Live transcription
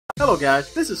Hello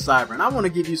guys, this is Cyber and I want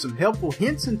to give you some helpful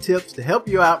hints and tips to help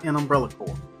you out in Umbrella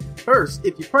Corps. First,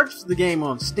 if you purchase the game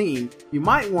on Steam, you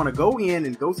might want to go in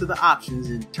and go to the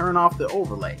options and turn off the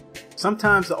overlay.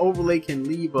 Sometimes the overlay can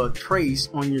leave a trace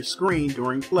on your screen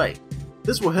during play.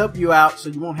 This will help you out so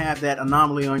you won't have that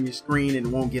anomaly on your screen and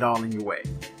it won't get all in your way.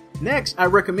 Next, I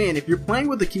recommend if you're playing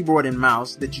with the keyboard and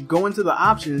mouse that you go into the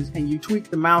options and you tweak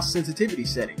the mouse sensitivity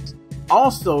settings.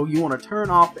 Also, you want to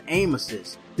turn off the aim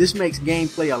assist. This makes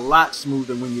gameplay a lot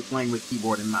smoother when you're playing with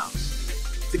keyboard and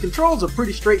mouse. The controls are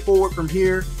pretty straightforward from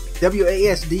here.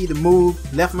 WASD to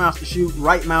move, left mouse to shoot,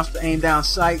 right mouse to aim down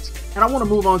sights, and I want to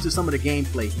move on to some of the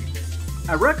gameplay here.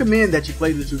 I recommend that you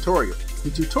play the tutorial. The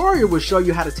tutorial will show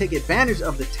you how to take advantage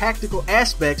of the tactical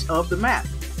aspects of the map.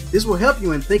 This will help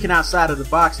you in thinking outside of the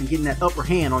box and getting that upper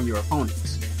hand on your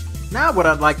opponents. Now what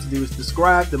I'd like to do is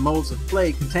describe the modes of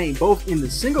play contained both in the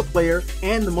single player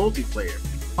and the multiplayer.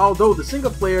 Although the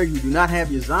single player you do not have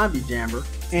your zombie jammer,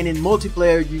 and in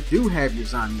multiplayer you do have your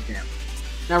zombie jammer.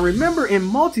 Now remember, in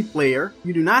multiplayer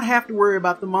you do not have to worry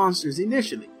about the monsters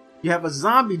initially. You have a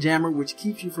zombie jammer which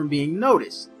keeps you from being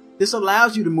noticed. This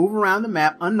allows you to move around the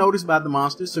map unnoticed by the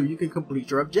monsters so you can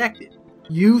complete your objective.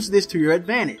 Use this to your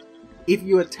advantage. If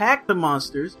you attack the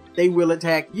monsters, they will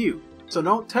attack you, so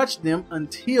don't touch them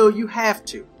until you have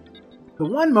to. The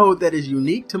one mode that is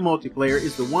unique to multiplayer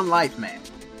is the one life map.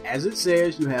 As it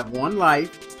says, you have one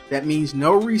life. That means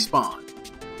no respawn.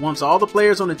 Once all the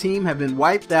players on the team have been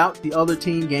wiped out, the other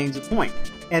team gains a point.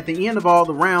 At the end of all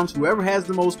the rounds, whoever has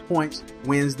the most points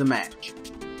wins the match.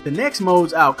 The next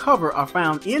modes I'll cover are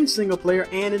found in single player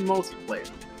and in multiplayer.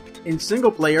 In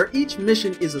single player, each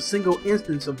mission is a single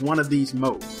instance of one of these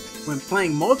modes. When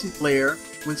playing multiplayer,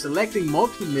 when selecting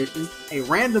multi-mission, a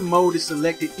random mode is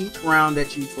selected each round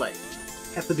that you play.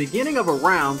 At the beginning of a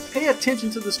round, pay attention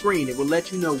to the screen. It will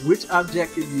let you know which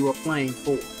objective you are playing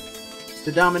for.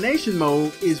 The domination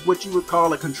mode is what you would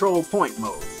call a control point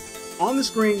mode. On the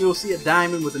screen you'll see a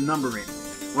diamond with a number in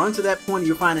it. Run to that point and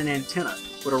you'll find an antenna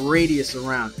with a radius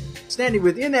around it. Standing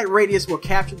within that radius will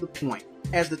capture the point.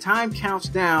 As the time counts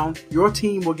down, your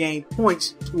team will gain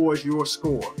points towards your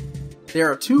score. There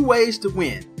are two ways to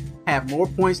win. Have more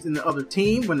points than the other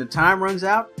team when the time runs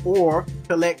out, or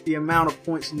collect the amount of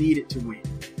points needed to win.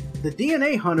 The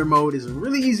DNA Hunter mode is a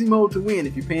really easy mode to win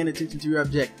if you're paying attention to your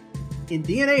objective. In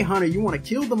DNA Hunter, you want to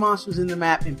kill the monsters in the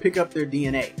map and pick up their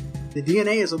DNA. The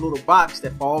DNA is a little box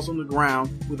that falls on the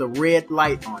ground with a red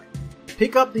light on it.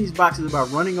 Pick up these boxes by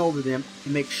running over them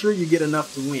and make sure you get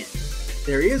enough to win.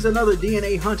 There is another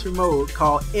DNA Hunter mode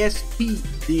called SP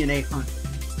DNA Hunter.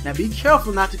 Now be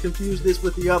careful not to confuse this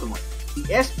with the other one.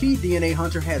 The SP DNA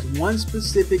Hunter has one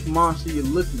specific monster you're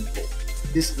looking for.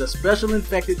 This is a special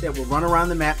infected that will run around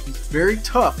the map. He's very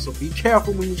tough, so be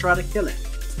careful when you try to kill him.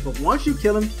 But once you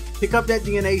kill him, pick up that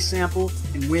DNA sample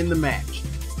and win the match.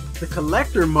 The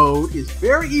collector mode is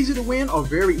very easy to win or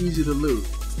very easy to lose.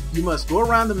 You must go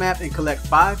around the map and collect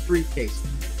 5 briefcases.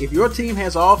 If your team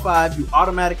has all 5, you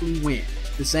automatically win.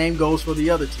 The same goes for the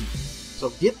other team. So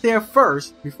get there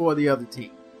first before the other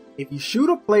team. If you shoot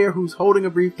a player who's holding a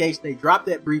briefcase, they drop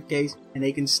that briefcase and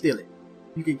they can steal it.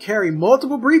 You can carry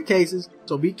multiple briefcases,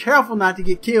 so be careful not to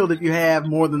get killed if you have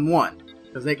more than one,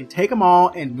 because they can take them all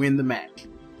and win the match.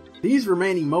 These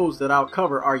remaining modes that I'll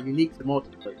cover are unique to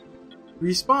multiplayer.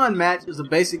 Respawn match is a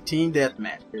basic team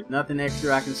deathmatch. There's nothing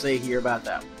extra I can say here about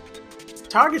that one.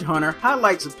 Target Hunter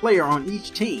highlights a player on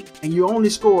each team, and you only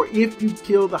score if you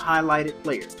kill the highlighted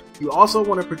player. You also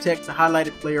want to protect the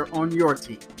highlighted player on your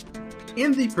team.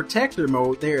 In the Protector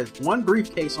mode, there is one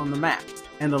briefcase on the map,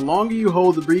 and the longer you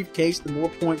hold the briefcase, the more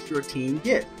points your team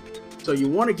gets. So you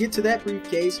want to get to that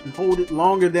briefcase and hold it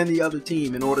longer than the other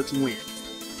team in order to win.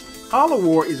 Collar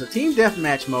War is a team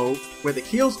deathmatch mode where the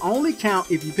kills only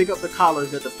count if you pick up the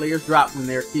collars that the players drop when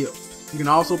they're killed. You can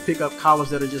also pick up collars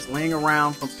that are just laying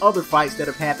around from other fights that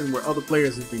have happened where other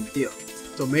players have been killed.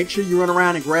 So make sure you run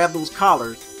around and grab those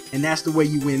collars, and that's the way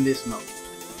you win this mode.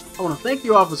 I want to thank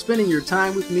you all for spending your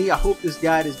time with me. I hope this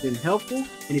guide has been helpful,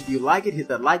 and if you like it, hit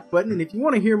that like button, and if you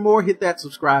want to hear more, hit that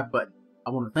subscribe button.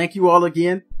 I want to thank you all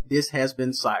again. This has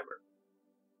been Cyber.